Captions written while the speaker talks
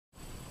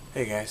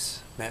Hey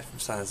guys, Matt from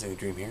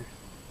SilencingADream here.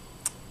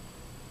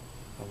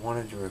 I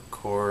wanted to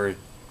record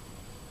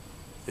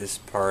this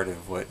part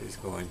of what is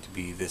going to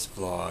be this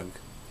vlog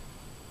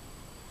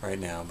right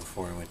now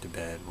before I went to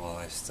bed while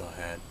I still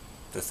had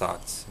the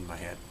thoughts in my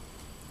head.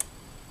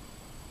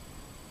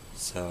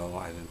 So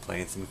I've been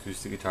playing some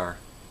acoustic guitar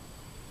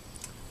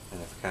and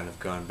I've kind of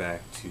gone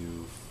back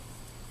to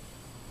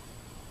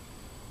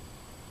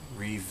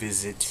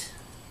revisit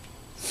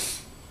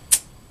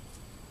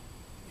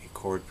a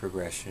chord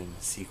progression,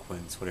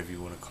 sequence, whatever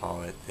you want to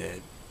call it,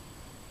 that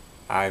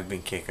I've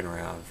been kicking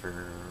around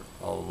for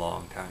a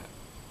long time.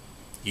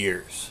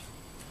 Years.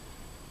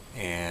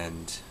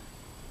 And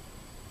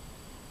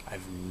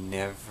I've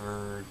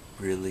never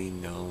really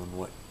known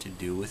what to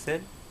do with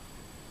it,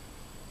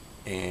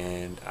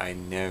 and I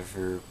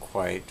never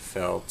quite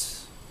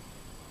felt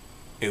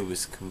it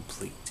was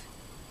complete.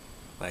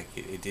 Like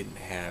it didn't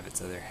have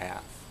its other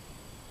half.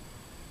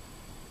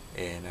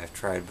 And I've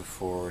tried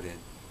before to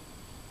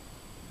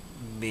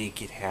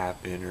make it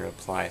happen or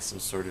apply some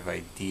sort of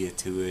idea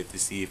to it to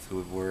see if it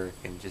would work,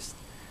 and just,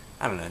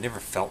 I don't know, it never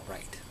felt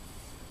right.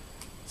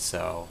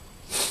 So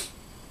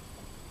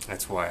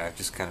that's why I've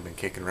just kind of been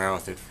kicking around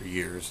with it for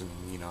years, and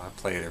I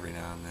play it every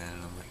now and then,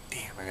 and I'm like,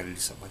 damn, I gotta do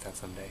something with that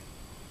someday.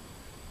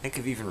 I think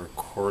I've even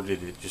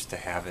recorded it just to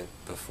have it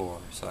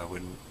before, so I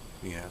wouldn't,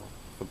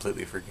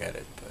 completely forget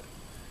it, but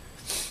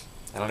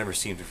I don't ever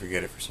seem to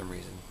forget it for some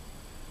reason.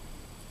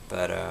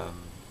 But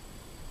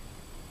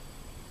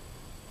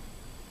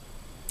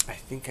I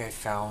think I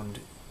found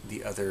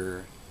the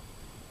other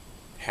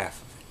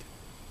half of it,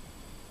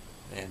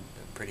 and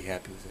I'm pretty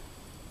happy with it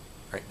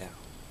right now.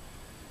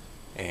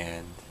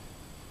 And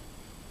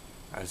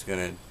I was going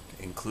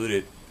to include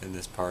it in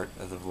this part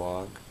of the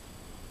vlog,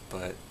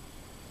 but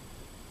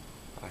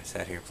I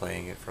sat here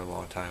playing it for a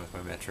long time with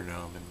my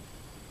metronome, and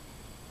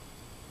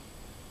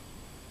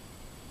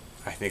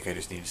I think I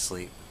just need to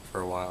sleep for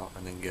a while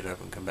and then get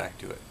up and come back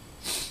to it.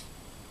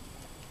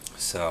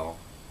 So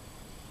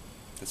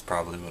that's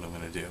probably what I'm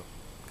going to do,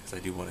 because I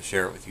do want to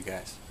share it with you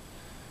guys.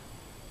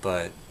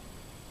 But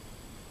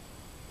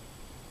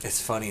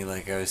it's funny,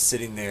 like I was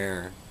sitting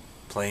there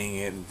playing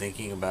it and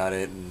thinking about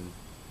it, and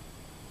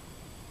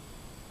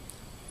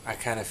I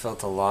kind of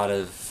felt a lot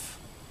of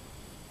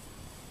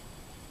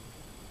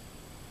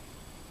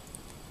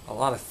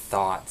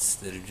thoughts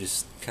that have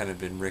just kind of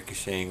been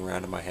ricocheting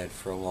around in my head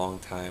for a long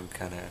time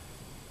kind of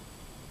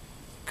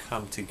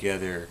come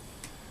together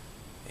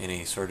in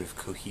a sort of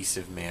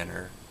cohesive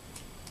manner.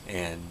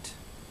 And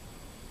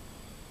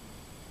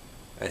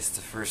it's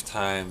the first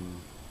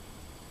time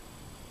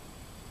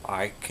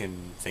I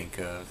can think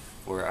of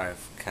where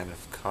I've kind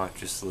of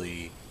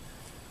consciously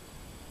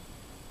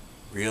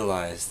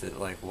realized that,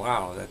 like,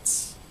 wow,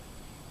 that's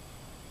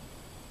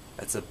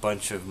a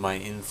bunch of my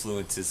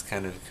influences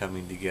kind of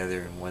coming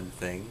together in one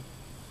thing.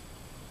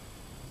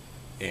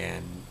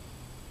 And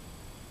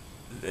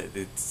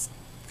it's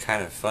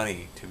kind of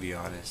funny, to be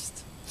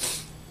honest.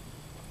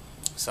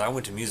 So I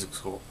went to music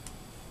school.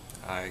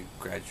 I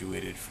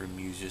graduated from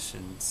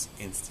Musicians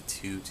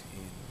Institute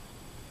in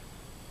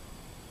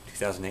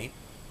 2008.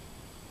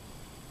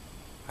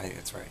 I think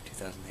that's right,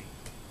 2008.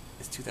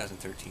 It's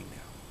 2013 now.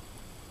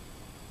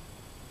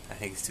 I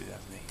think it's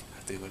 2008. I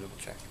have to go double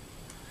check.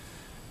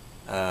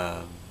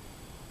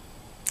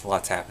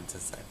 Lots happened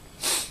since then.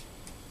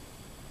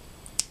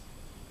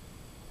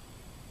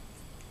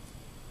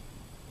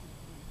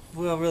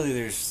 Well,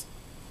 really,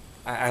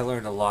 I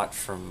learned a lot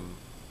from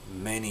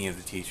many of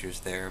the teachers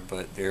there,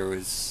 but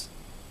there's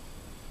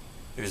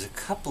a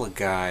couple of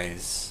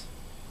guys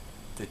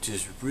that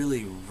just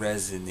really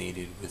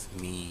resonated with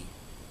me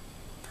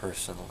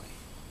personally.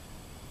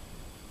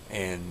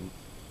 And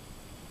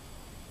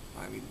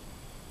I mean,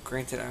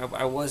 granted,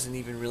 I wasn't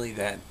even really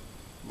that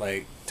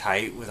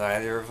tight with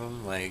either of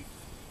them. Like,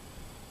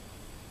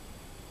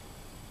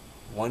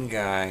 one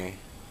guy,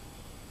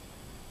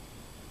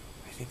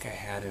 I think I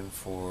had him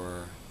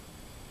for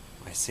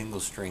my single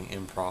string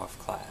improv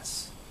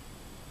class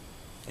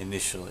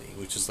initially,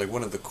 which is like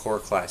one of the core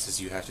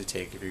classes you have to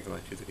take if you're going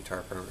through the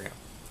guitar program,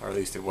 or at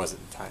least it was at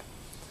the time.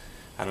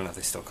 I don't know if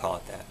they still call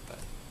it that, but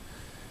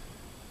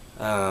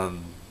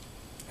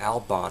Al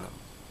Bonham.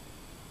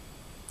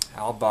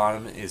 Al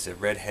Bonham is a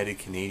red-headed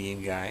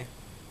Canadian guy.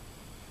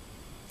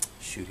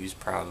 Shoot, he's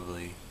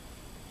probably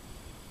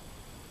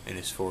in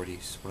his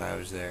 40s when I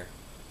was there.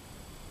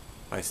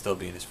 Might still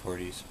be in his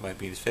 40s. Might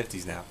be in his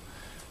 50s now.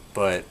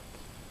 But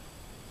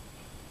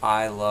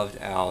I loved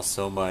Al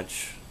so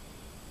much.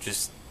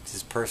 Just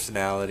his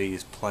personality,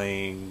 his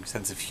playing,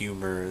 sense of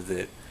humor,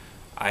 that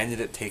I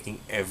ended up taking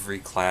every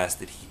class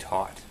that he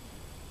taught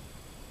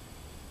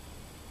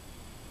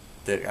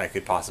that I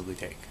could possibly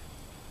take.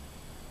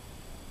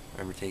 I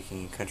remember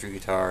taking country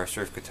guitar,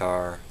 surf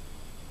guitar,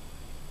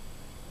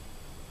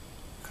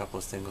 a couple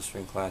of single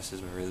string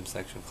classes, my rhythm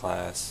section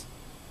class.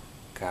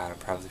 God, I'm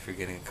probably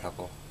forgetting a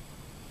couple.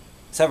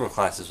 Several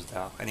classes with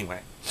Al.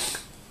 Anyway,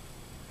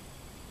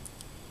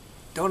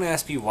 don't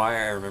ask me why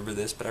I remember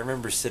this, but I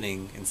remember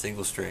sitting in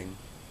single string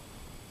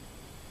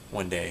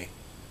one day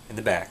in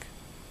the back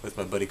with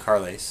my buddy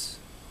Carles,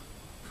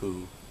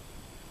 who,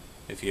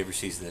 if he ever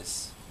sees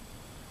this,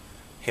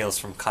 hails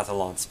from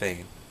Catalan,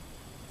 Spain.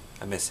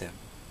 I miss him.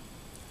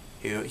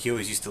 He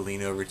always used to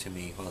lean over to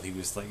me while he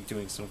was like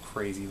doing some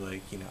crazy,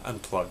 like, you know,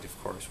 unplugged,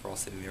 of course. We're all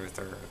sitting there with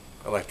our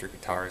electric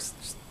guitars,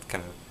 just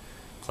kind of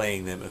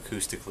playing them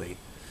acoustically.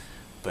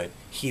 But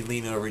he'd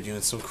lean over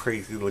doing some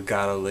crazy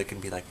legato lick and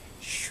be like,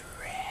 shred.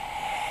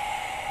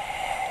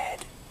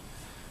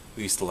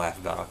 We used to laugh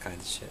about all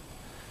kinds of shit.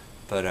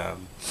 But I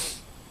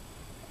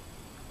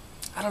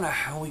don't know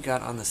how we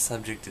got on the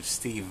subject of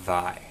Steve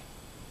Vai.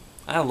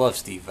 I love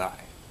Steve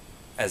Vai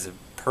as a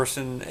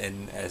person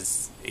and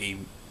as a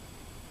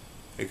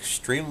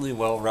extremely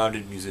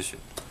well-rounded musician.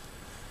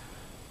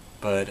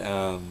 But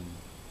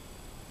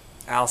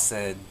Al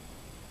said,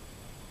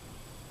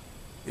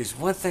 there's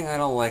one thing I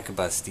don't like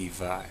about Steve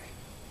Vai.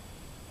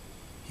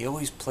 He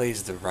always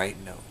plays the right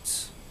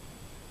notes.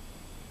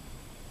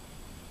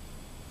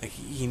 Like,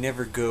 he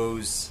never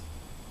goes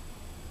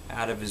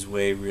out of his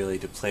way really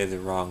to play the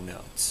wrong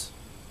notes,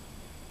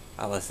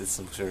 unless it's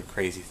some sort of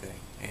crazy thing.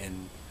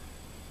 And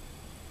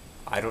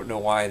I don't know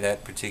why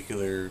that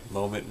particular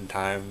moment in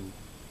time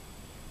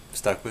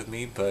stuck with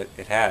me, but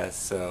it has.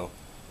 So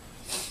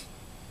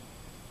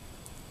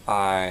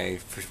I,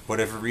 for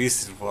whatever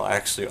reason, will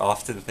actually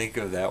often think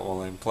of that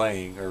while I'm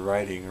playing or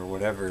writing or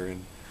whatever,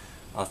 and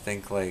I'll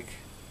think like,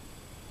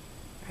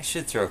 I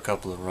should throw a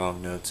couple of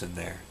wrong notes in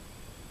there,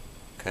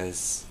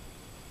 because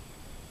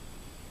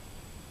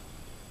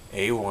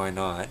A, why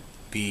not?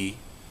 B,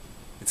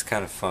 it's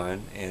kind of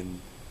fun, and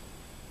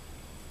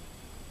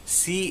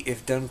C,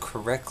 if done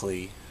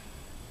correctly,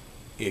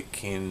 it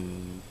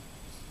can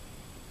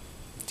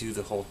do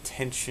the whole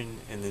tension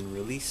and then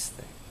release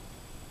thing.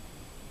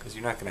 Because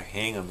you're not going to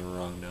hang on the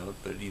wrong note,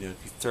 but, you know,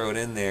 if you throw it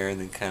in there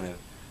and then kind of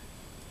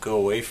go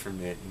away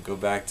from it and go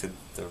back to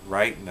the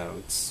right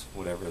notes,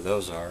 whatever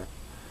those are,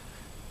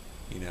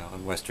 you know,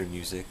 in Western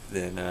music,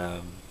 then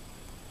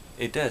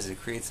it does.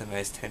 It creates a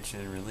nice tension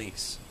and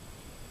release.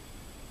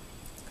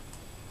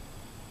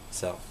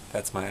 So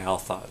that's my Al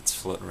thought that's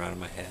floating around in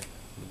my head.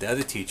 The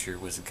other teacher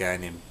was a guy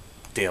named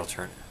Dale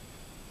Turner.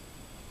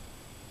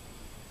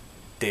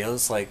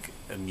 Dale's like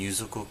a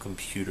musical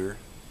computer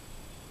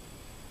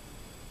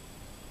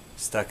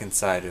stuck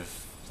inside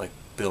of like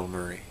Bill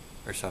Murray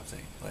or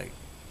something. Like,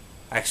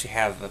 I actually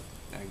have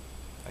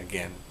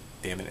again,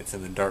 damn it, it's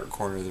in the dark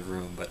corner of the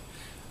room, but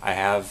I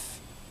have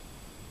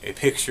a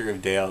picture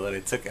of Dale that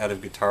I took out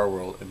of Guitar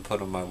World and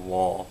put on my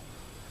wall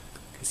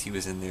because he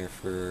was in there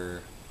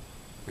for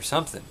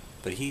something.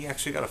 But he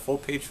actually got a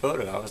full-page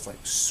photo. I was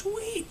like,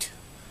 sweet!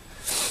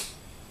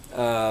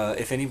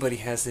 If anybody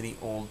has any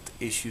old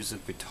issues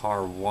of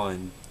Guitar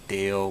 1,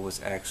 Dale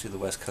was actually the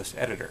West Coast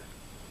editor.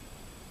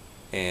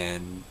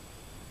 And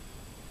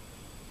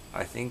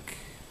I think,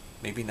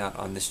 maybe not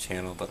on this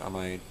channel, but on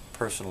my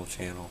personal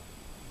channel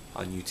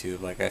on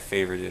YouTube, like, I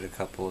favorited a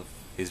couple of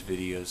his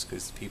videos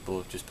because people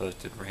have just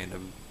posted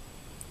random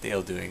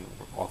Dale doing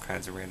all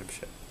kinds of random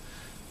shit.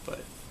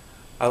 But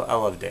I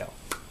love Dale.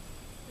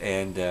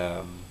 And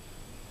I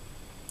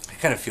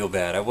kind of feel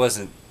bad. I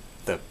wasn't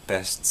the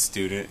best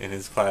student in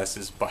his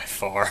classes by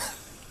far.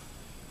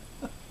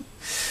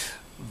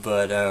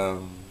 But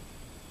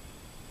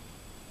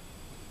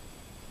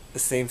the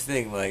same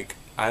thing, like,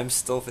 I'm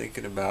still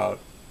thinking about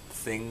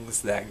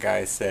things that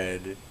guy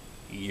said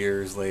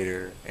years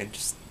later, and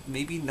just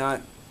maybe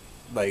not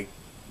like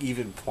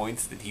even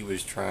points that he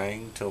was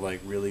trying to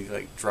like really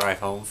like drive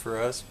home for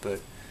us,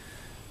 but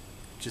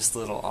just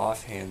little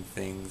offhand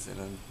things. And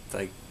I'm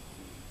like,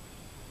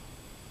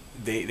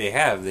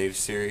 they've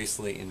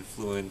seriously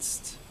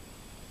influenced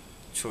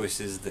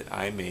choices that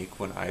I make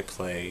when I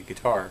play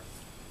guitar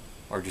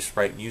or just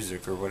write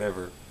music or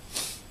whatever.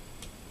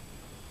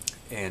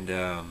 And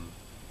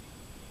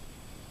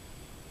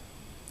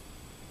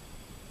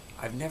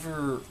I've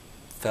never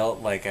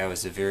felt like I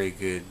was a very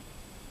good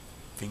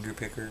finger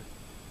picker.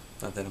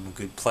 Not that I'm a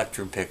good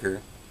plectrum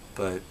picker,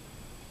 but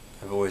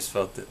I've always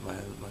felt that my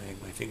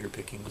finger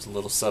picking was a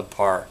little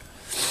subpar.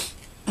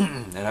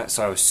 And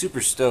so I was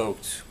super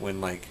stoked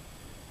when like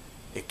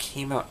it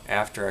came out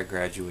after I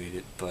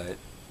graduated, but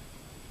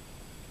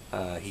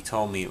he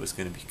told me it was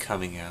going to be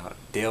coming out.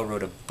 Dale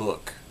wrote a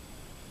book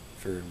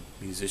for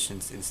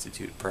Musicians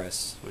Institute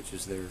Press, which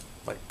is their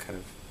like kind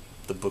of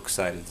the book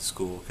side of the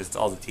school, because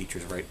all the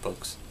teachers write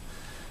books,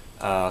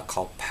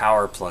 called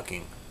Power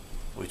Plucking,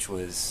 which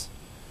was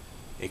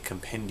a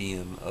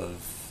compendium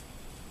of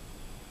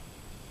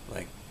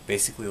like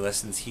basically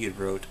lessons he had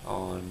wrote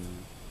on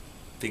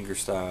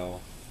fingerstyle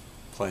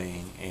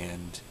playing,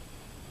 and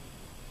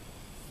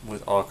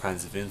with all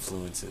kinds of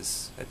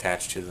influences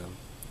attached to them.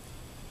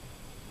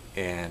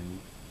 And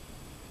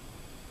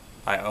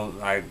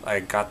I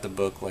got the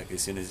book like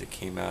as soon as it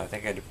came out. I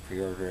think I had to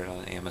pre-order it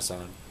on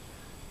Amazon.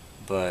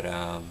 But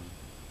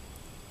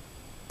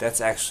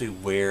that's actually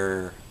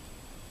where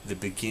the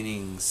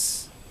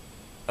beginnings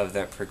of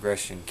that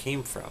progression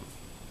came from,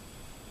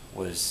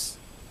 was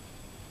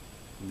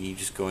me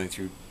just going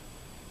through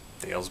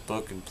Dale's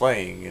book and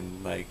playing,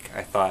 and like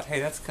I thought, hey,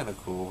 that's kind of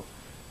cool.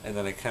 and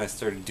then I kind of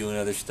started doing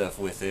other stuff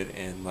with it,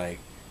 and like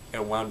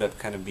it wound up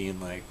kind of being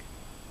like,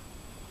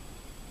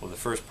 well, the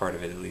first part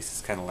of it at least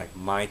is kind of like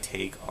my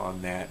take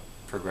on that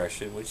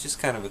progression, which is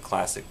kind of a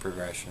classic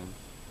progression.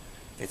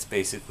 It's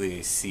basically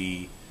a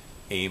C,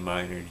 A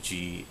minor,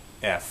 G,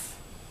 F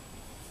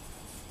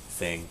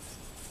thing.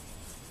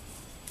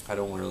 I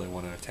don't really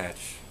want to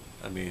attach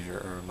a major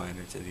or a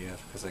minor to the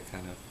F because I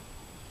kind of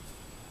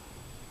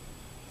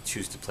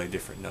choose to play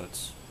different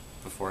notes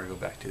before I go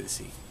back to the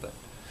C. But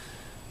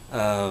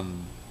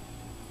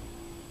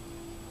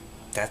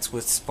that's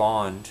what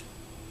spawned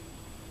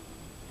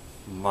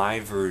my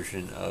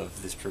version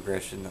of this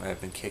progression that I've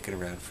been kicking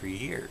around for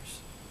years.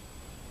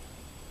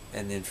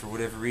 And then for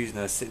whatever reason,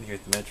 I was sitting here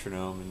at the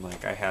metronome, and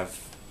like I have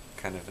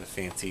kind of a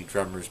fancy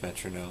drummer's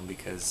metronome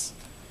because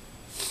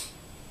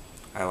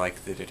I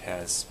like that it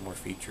has more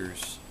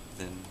features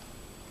than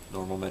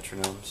normal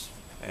metronomes.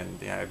 And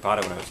yeah, I bought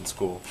it when I was in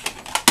school.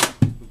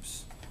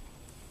 Oops.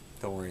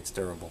 Don't worry, it's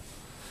durable.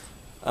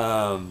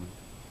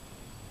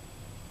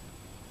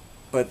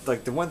 But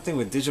like the one thing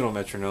with digital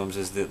metronomes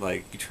is that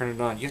like you turn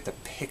it on, you have to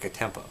pick a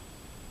tempo.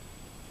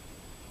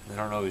 And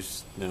I don't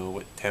always know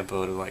what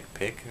tempo to like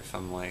pick. If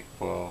I'm like,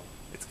 well,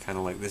 it's kind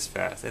of like this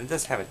fast, and it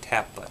does have a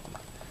tap button,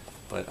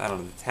 but I don't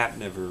know. The tap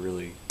never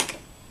really.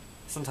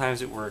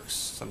 Sometimes it works.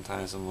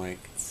 Sometimes I'm like,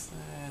 it's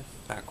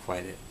not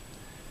quite it.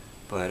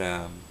 But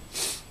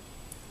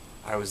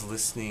I was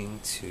listening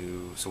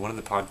to one of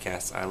the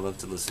podcasts I love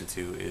to listen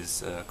to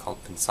is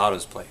called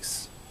Pensado's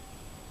Place,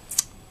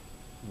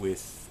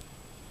 with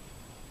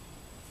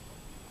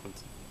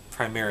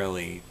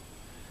primarily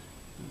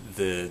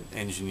the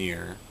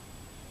engineer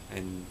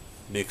and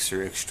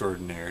mixer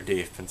extraordinaire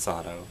Dave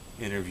Pensado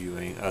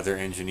interviewing other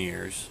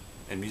engineers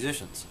and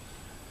musicians.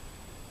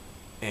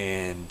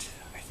 And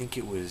I think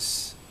it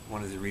was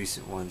one of the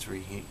recent ones where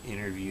he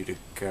interviewed a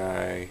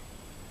guy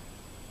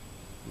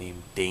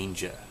named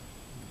Danja,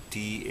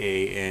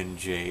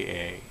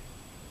 D-A-N-J-A.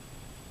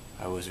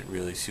 I wasn't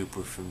really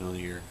super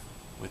familiar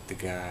with the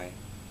guy,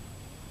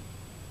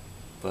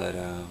 but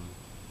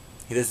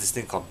he does this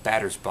thing called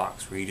Batter's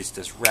Box where he just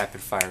does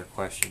rapid fire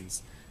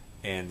questions,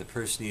 and the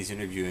person he's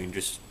interviewing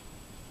just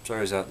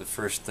throws out the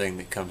first thing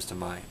that comes to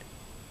mind,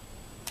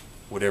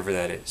 whatever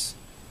that is.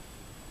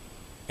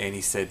 And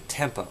he said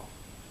tempo,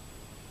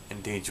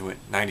 and Danja went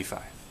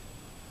 95.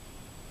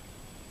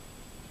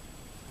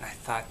 And I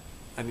thought,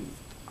 I mean,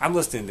 I'm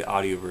listening to the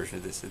audio version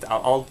of this.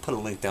 I'll put a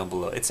link down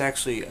below. It's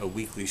actually a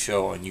weekly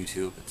show on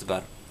YouTube. It's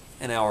about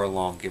an hour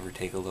long, give or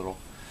take a little.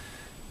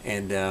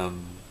 And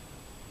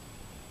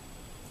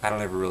I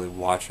don't ever really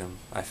watch them.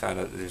 I found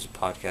out that there's a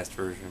podcast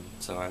version,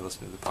 so I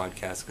listen to the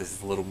podcast because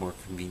it's a little more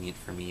convenient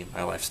for me and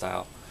my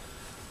lifestyle.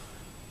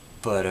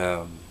 But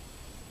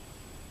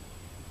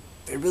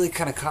it really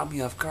kind of caught me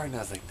off guard, and I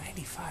was like,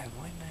 95?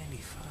 Why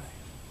 95?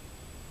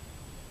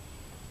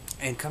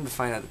 And come to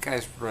find out, the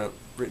guy's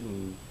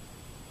written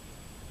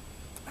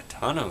a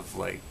ton of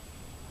like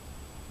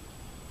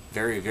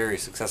very, very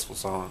successful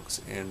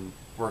songs and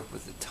worked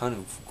with a ton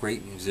of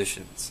great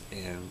musicians.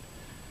 And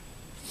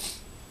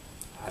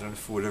I don't know,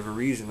 for whatever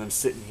reason, I'm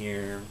sitting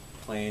here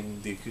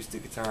playing the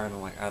acoustic guitar and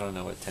I'm like, I don't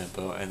know what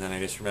tempo, and then I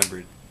just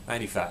remembered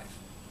 95.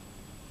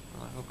 I'm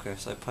like, okay,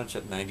 so I punch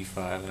up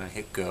 95 and I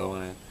hit go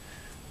and I,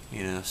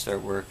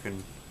 start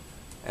working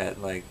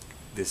at like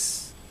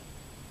this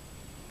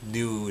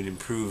new and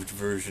improved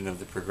version of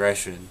the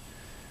progression,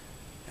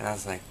 and I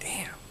was like,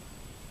 damn,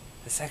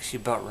 that's actually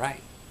about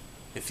right.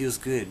 It feels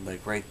good,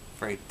 like right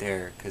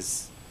there,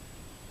 because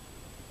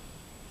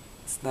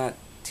it's not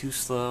too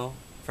slow.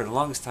 For the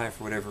longest time,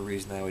 for whatever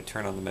reason, I would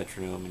turn on the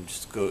metronome and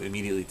just go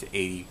immediately to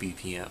 80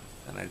 BPM.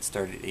 And I'd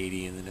start at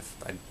 80, and then if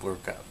I'd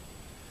work up.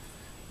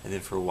 And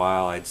then for a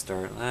while, I'd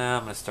start,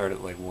 I'm going to start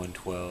at like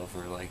 112,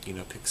 or like,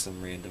 pick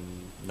some random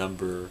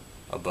number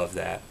above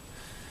that.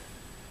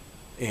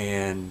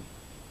 And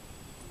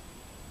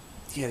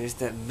yeah, there's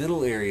that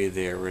middle area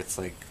there where it's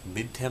like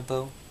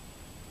mid-tempo,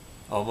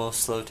 almost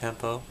slow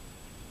tempo.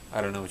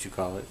 I don't know what you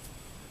call it.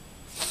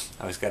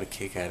 I always got a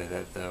kick out of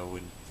that, though,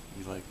 when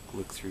you like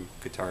look through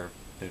guitar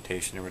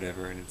notation or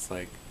whatever, and it's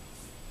like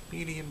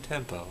medium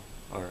tempo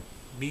or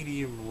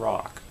medium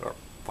rock or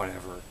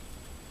whatever.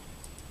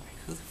 Like,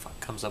 who the fuck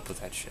comes up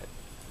with that shit?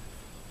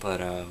 But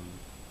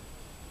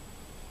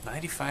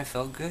 95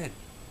 felt good,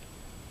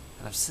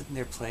 and I'm sitting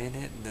there playing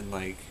it, and then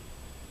like,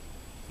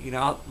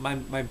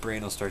 my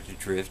brain will start to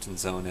drift and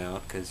zone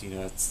out because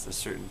at a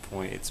certain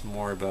point it's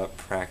more about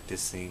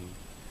practicing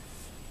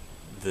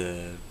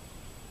the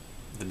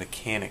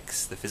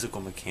mechanics, the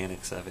physical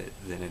mechanics of it,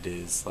 than it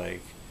is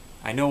like,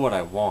 I know what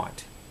I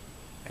want.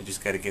 I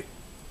just got to get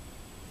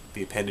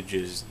the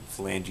appendages and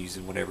phalanges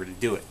and whatever to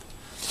do it.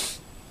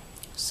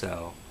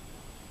 So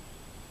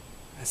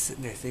I was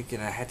sitting there thinking,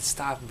 I had to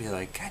stop and be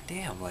like, God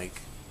damn,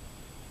 like,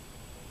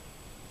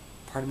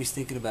 part of me's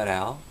thinking about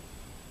Al,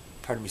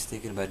 part of me's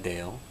thinking about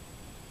Dale,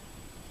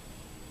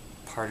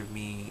 part of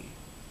me,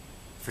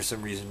 for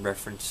some reason,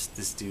 referenced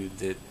this dude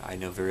that I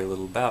know very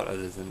little about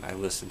other than I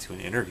listened to an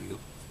interview.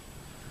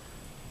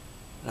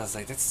 And I was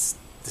like, that's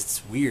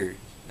weird.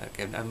 Like,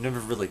 I'm never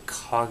really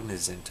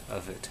cognizant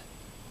of it,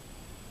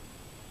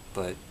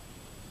 but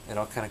it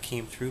all kind of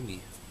came through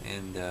me,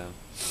 and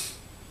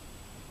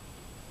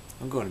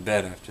I'm going to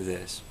bed after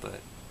this,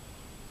 but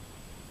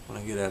when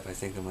I get up, I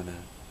think I'm going to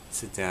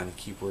sit down and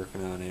keep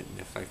working on it, and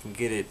if I can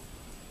get it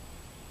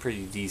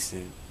pretty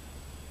decent,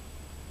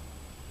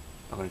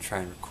 I'm going to try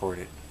and record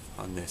it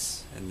on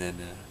this, and then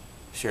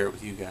share it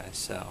with you guys.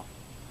 So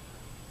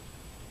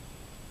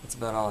that's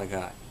about all I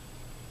got.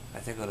 I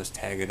think I'll just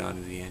tag it on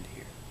to the end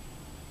here.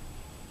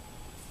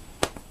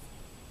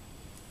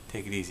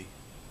 Take it easy.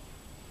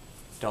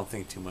 Don't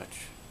think too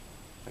much,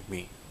 like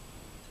me.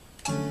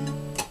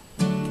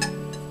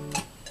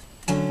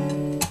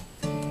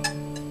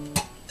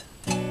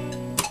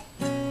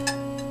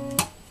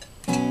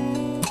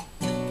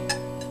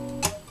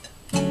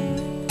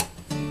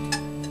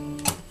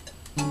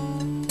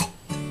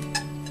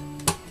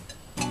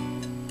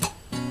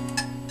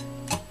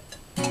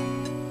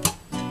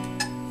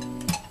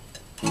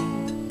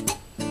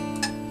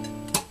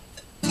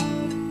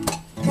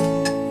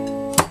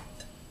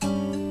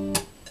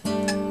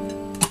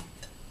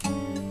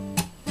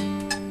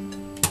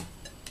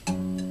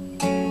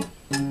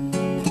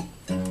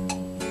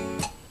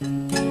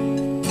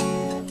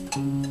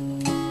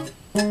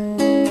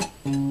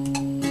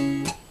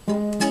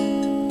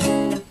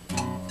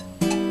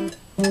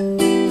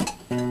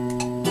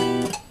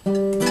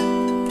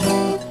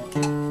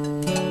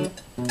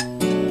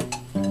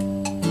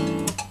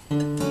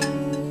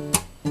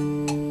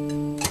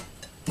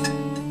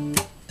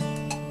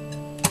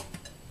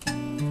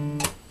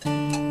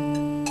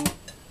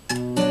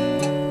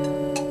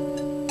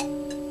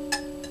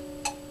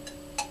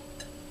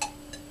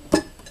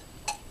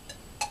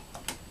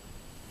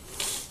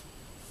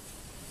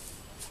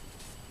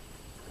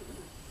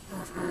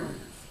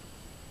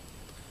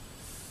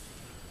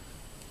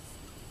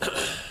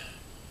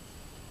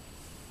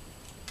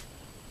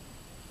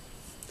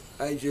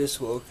 I just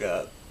woke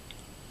up,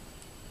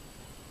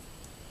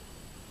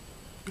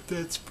 but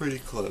that's pretty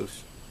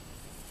close.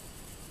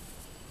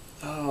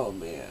 Oh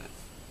man.